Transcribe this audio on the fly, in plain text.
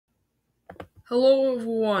Hello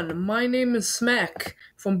everyone, my name is Smack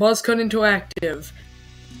from Buzzcut Interactive,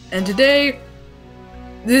 and today,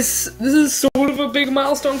 this is sort of a big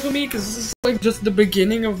milestone for me because this is like just the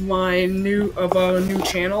beginning of my new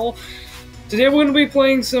channel. Today we're going to be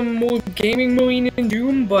playing some more Gaming Marine in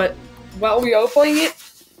Doom, but while we are playing it,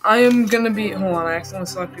 I am going to be hold on, I accidentally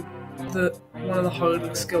selected one of the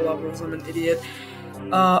hard skill levels. I'm an idiot.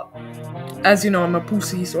 As you know, I'm a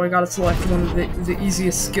pussy, so I gotta select one of the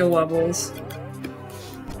easiest skill levels.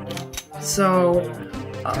 So,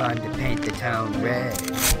 time to paint the town red.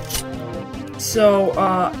 So,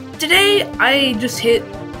 today I just hit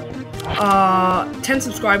 10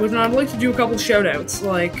 subscribers, and I'd like to do a couple shoutouts.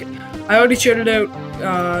 Like, I already shouted out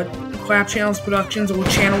Crap Channels Productions or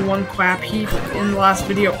Channel 1 Crap Heap in the last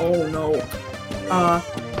video. Oh no.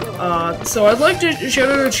 So I'd like to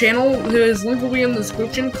shout out a channel. His link will be in the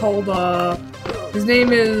description. Called his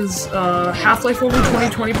name is Half-Life Over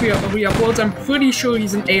 2020 Re-Uploads. I'm pretty sure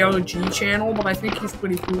he's an ARG channel, but I think he's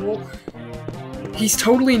pretty cool. He's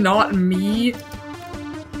totally not me.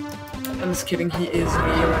 I'm just kidding, he is me.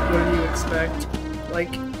 Like, what do you expect?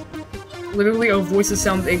 Like, literally our voices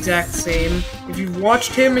sound the exact same. If you've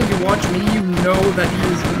watched him and you watch me, you know that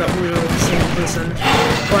we're the same person.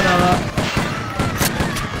 But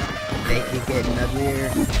they keep getting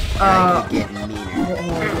uglier, I keep getting meaner.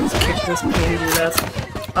 Let's kick this baby to death.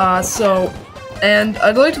 And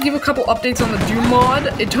I'd like to give a couple updates on the Doom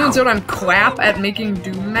mod. It turns out I'm crap at making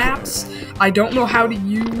Doom maps. I don't know how to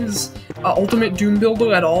use Ultimate Doom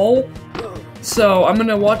Builder at all. So I'm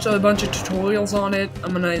gonna watch a bunch of tutorials on it.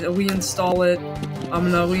 I'm gonna reinstall it.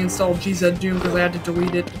 I'm gonna reinstall GZ Doom because I had to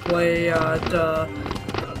delete it to play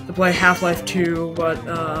Half-Life 2, but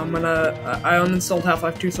I uninstalled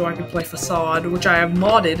Half-Life 2 so I could play Facade, which I have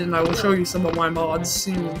modded, and I will show you some of my mods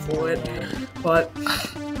soon for it. But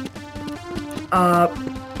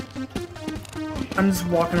I'm just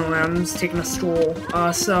walking around, I'm just taking a stroll.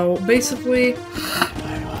 So basically,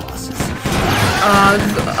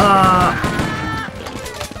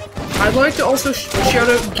 I'd like to also shout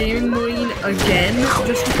out Gaming Marine again,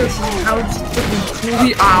 just because how freaking cool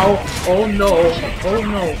he- Ow! Oh no! Oh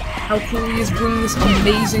no! How cool he is bringing this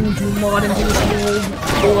amazing Doom mod into this world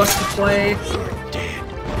for us to play.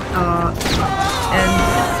 And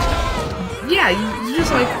yeah, you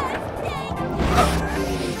just like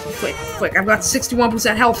flick. I've got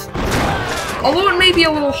 61% health. Although it may be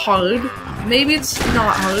a little hard, maybe it's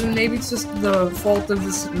not hard, maybe it's just the fault of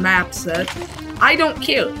this map set. I don't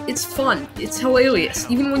care. It's fun. It's hilarious.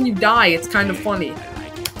 Even when you die, it's kind of funny.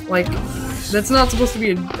 Like, that's not supposed to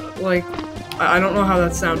be a, like, I don't know how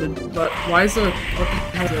that sounded, but why is there, what the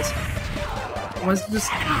hell is this? Why is this?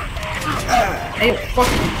 Hey, fuck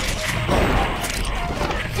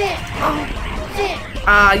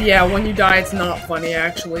you. Yeah, when you die, it's not funny,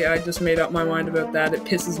 actually. I just made up my mind about that. It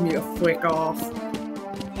pisses me the frick off.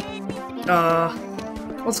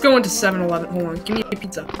 Let's go into 7-Eleven. Hold on, give me a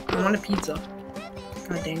pizza. I want a pizza.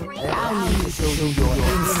 God dang it.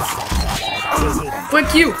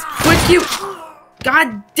 Frick you! Frick you!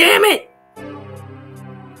 God damn it!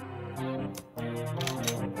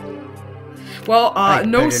 Well,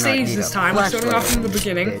 no saves this time. I'm starting off from the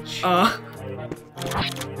beginning.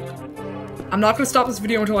 I'm not gonna stop this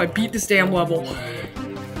video until I beat this damn level.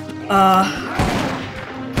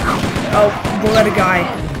 Oh, bullet a guy.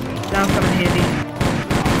 That'll come in handy.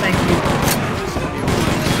 Thank you.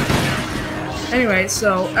 Anyway,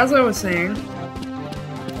 so, as I was saying,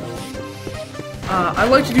 I'd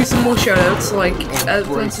like to do some more shoutouts, like,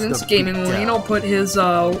 for instance, Gaming Marine. I'll put his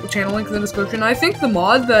channel link in the description. I think the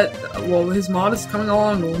mod his mod is coming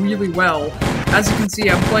along really well. As you can see,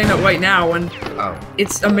 I'm playing it right now, and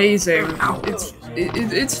it's amazing.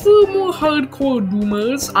 It's for more hardcore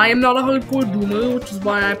doomers. I am not a hardcore doomer, which is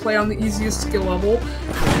why I play on the easiest skill level.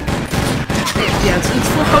 Yeah, it's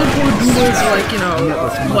for hardcore doomers, like, you know,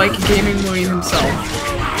 like Gaming Marine himself.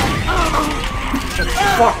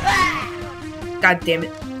 Fuck. God damn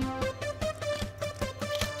it.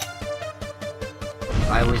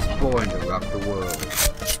 I was born to rock the world.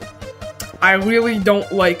 I really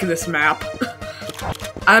don't like this map.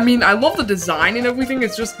 I mean, I love the design and everything,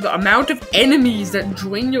 it's just the amount of enemies that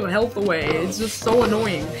drain your health away. It's just so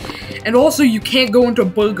annoying. And also, you can't go into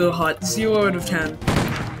Burger Hut. 0 out of 10.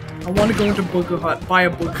 I want to go into Burger Hut, buy a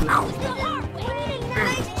burger.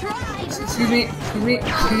 Excuse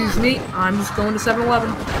me, I'm just going to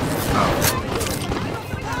 7-Eleven.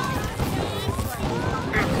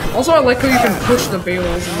 Also, I like how you can push the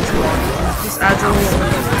barrels in this one. It just adds a little,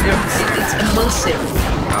 it's immersive.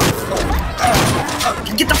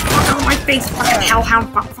 Get the fuck out of my face, fucking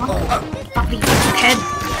hellhound, fuck me, head.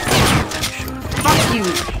 Fuck you.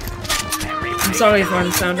 I'm sorry if I'm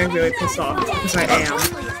sounding really pissed off, because I am.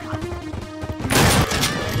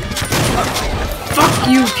 Fuck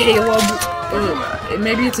you, Caleb!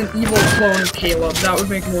 Maybe it's an evil clone of Caleb. That would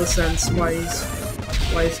make more sense why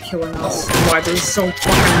he's killing us. Why there's so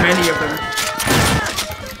fucking many of them.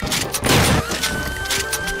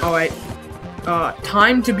 Alright.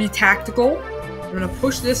 Time to be tactical. I'm gonna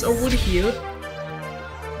push this over to here.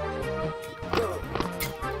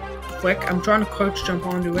 Quick, I'm trying to crouch jump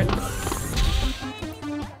onto it.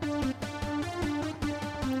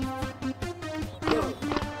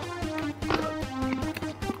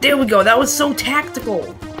 There we go, that was so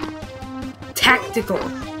tactical! Tactical!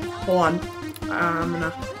 Hold on.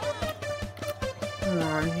 Hold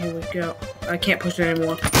on, here we go. I can't push it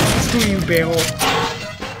anymore. Screw you, barrel.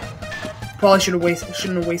 Probably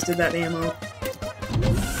shouldn't have wasted that ammo.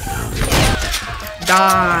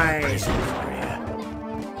 Die!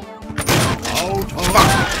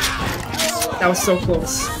 Fuck! That was so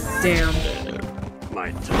close. Damn.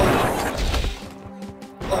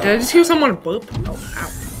 Did I just hear someone burp? Oh, ow.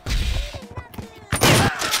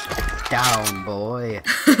 Down, boy.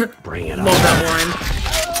 Bring it on. Love that line.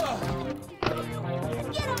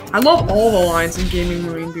 I love all the lines in Gaming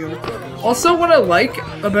Marine Doom. Also, what I like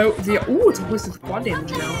about the— ooh, it's a waste of quad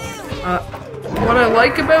damage now. What I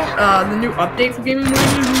like about the new update for Gaming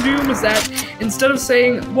Marine Doom is that instead of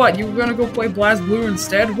saying, what, you're gonna go play BlazBlue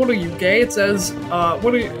instead? What are you, gay? It says,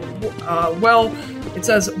 what are you— well, it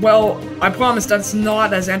says, well, I promise that's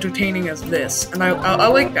not as entertaining as this. And I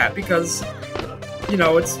like that because, you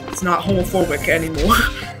know, it's not homophobic anymore.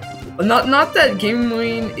 Not that Gaming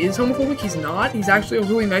Marine is homophobic, he's not. He's actually a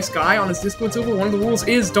really nice guy on his Discord server. One of the rules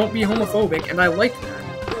is don't be homophobic, and I like that.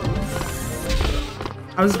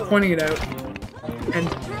 I was just pointing it out. And,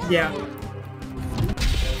 yeah.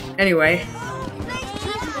 Anyway.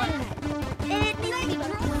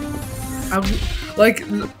 Like,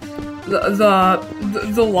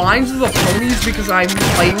 the lines of the ponies, because I'm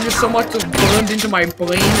playing this so much, have burned into my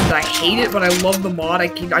brain, and I hate it, but I love the mod. I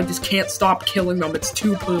just can't stop killing them. It's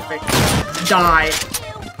too perfect. Die.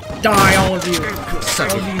 Die, all of you.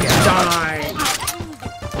 All of you, die.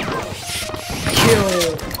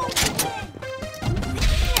 Kill.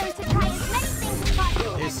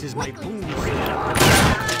 This is my boom.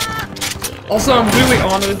 Also, I'm really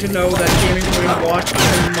honored to know that Gaming Marine watched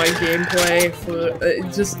some of my gameplay. For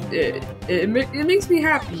it makes me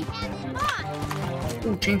happy.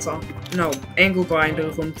 Ooh, chainsaw. No, angle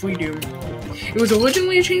grinder from Free Doom. It was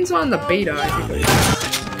originally a chainsaw in the beta, I think it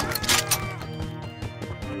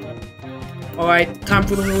was. Alright, time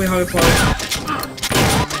for the really hard part.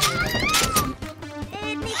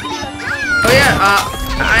 Oh yeah,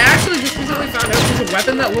 I actually just recently found out there's a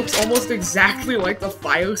weapon that looks almost exactly like the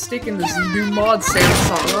fire stick in the Doom mod,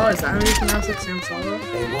 Samsara. Is that how you pronounce it, Samsara?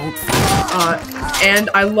 And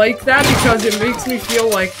I like that because it makes me feel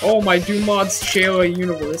like, oh, my Doom mods share a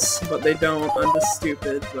universe, but they don't. I'm just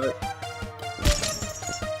stupid, but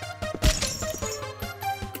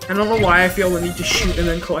I don't know why I feel the need to shoot and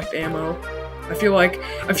then collect ammo. I feel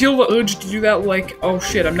the urge to do that, like, oh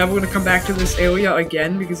shit, I'm never gonna come back to this area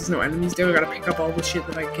again because there's no enemies there. I gotta pick up all the shit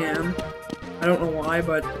that I can. I don't know why,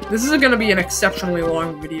 but this is gonna be an exceptionally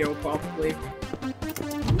long video, probably.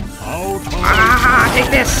 Ah, take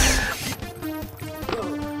this!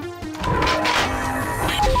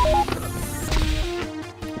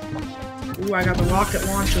 Ooh, I got the rocket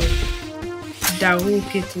launcher. The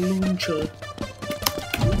rocket launcher.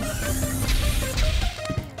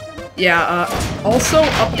 Yeah, also,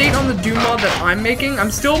 update on the Doom mod that I'm making. I'm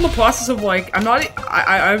still in the process of, like,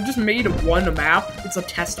 I've just made one map. It's a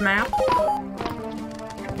test map.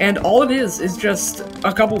 And all it is just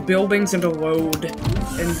a couple buildings and a road.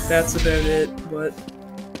 And that's about it, but,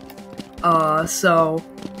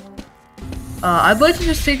 I'd like to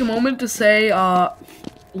just take a moment to say,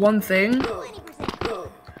 one thing.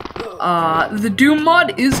 The Doom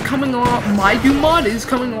mod is coming along. My Doom mod is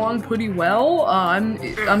coming along pretty well.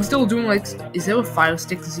 I'm still doing, like, is there a fire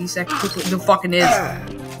stick Z-Sec? There fucking is.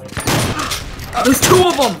 There's two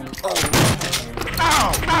of them.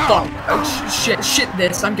 Fuck. Oh, shit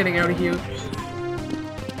this. I'm getting out of here.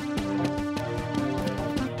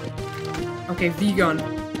 Okay, V-gun.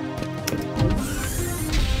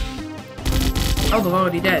 Oh, they're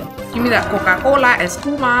already dead. Give me that Coca-Cola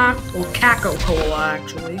Espuma. Or Caco-Cola,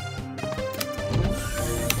 actually.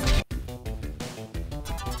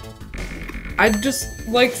 I'd just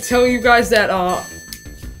like to tell you guys that,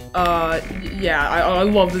 yeah, I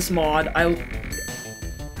love this mod.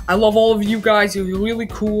 I love all of you guys. You're really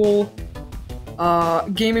cool.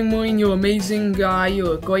 Gaming Marine, you're an amazing guy.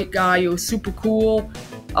 You're a great guy. You're super cool.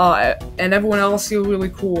 And everyone else, you're really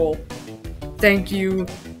cool. Thank you.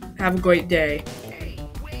 Have a great day.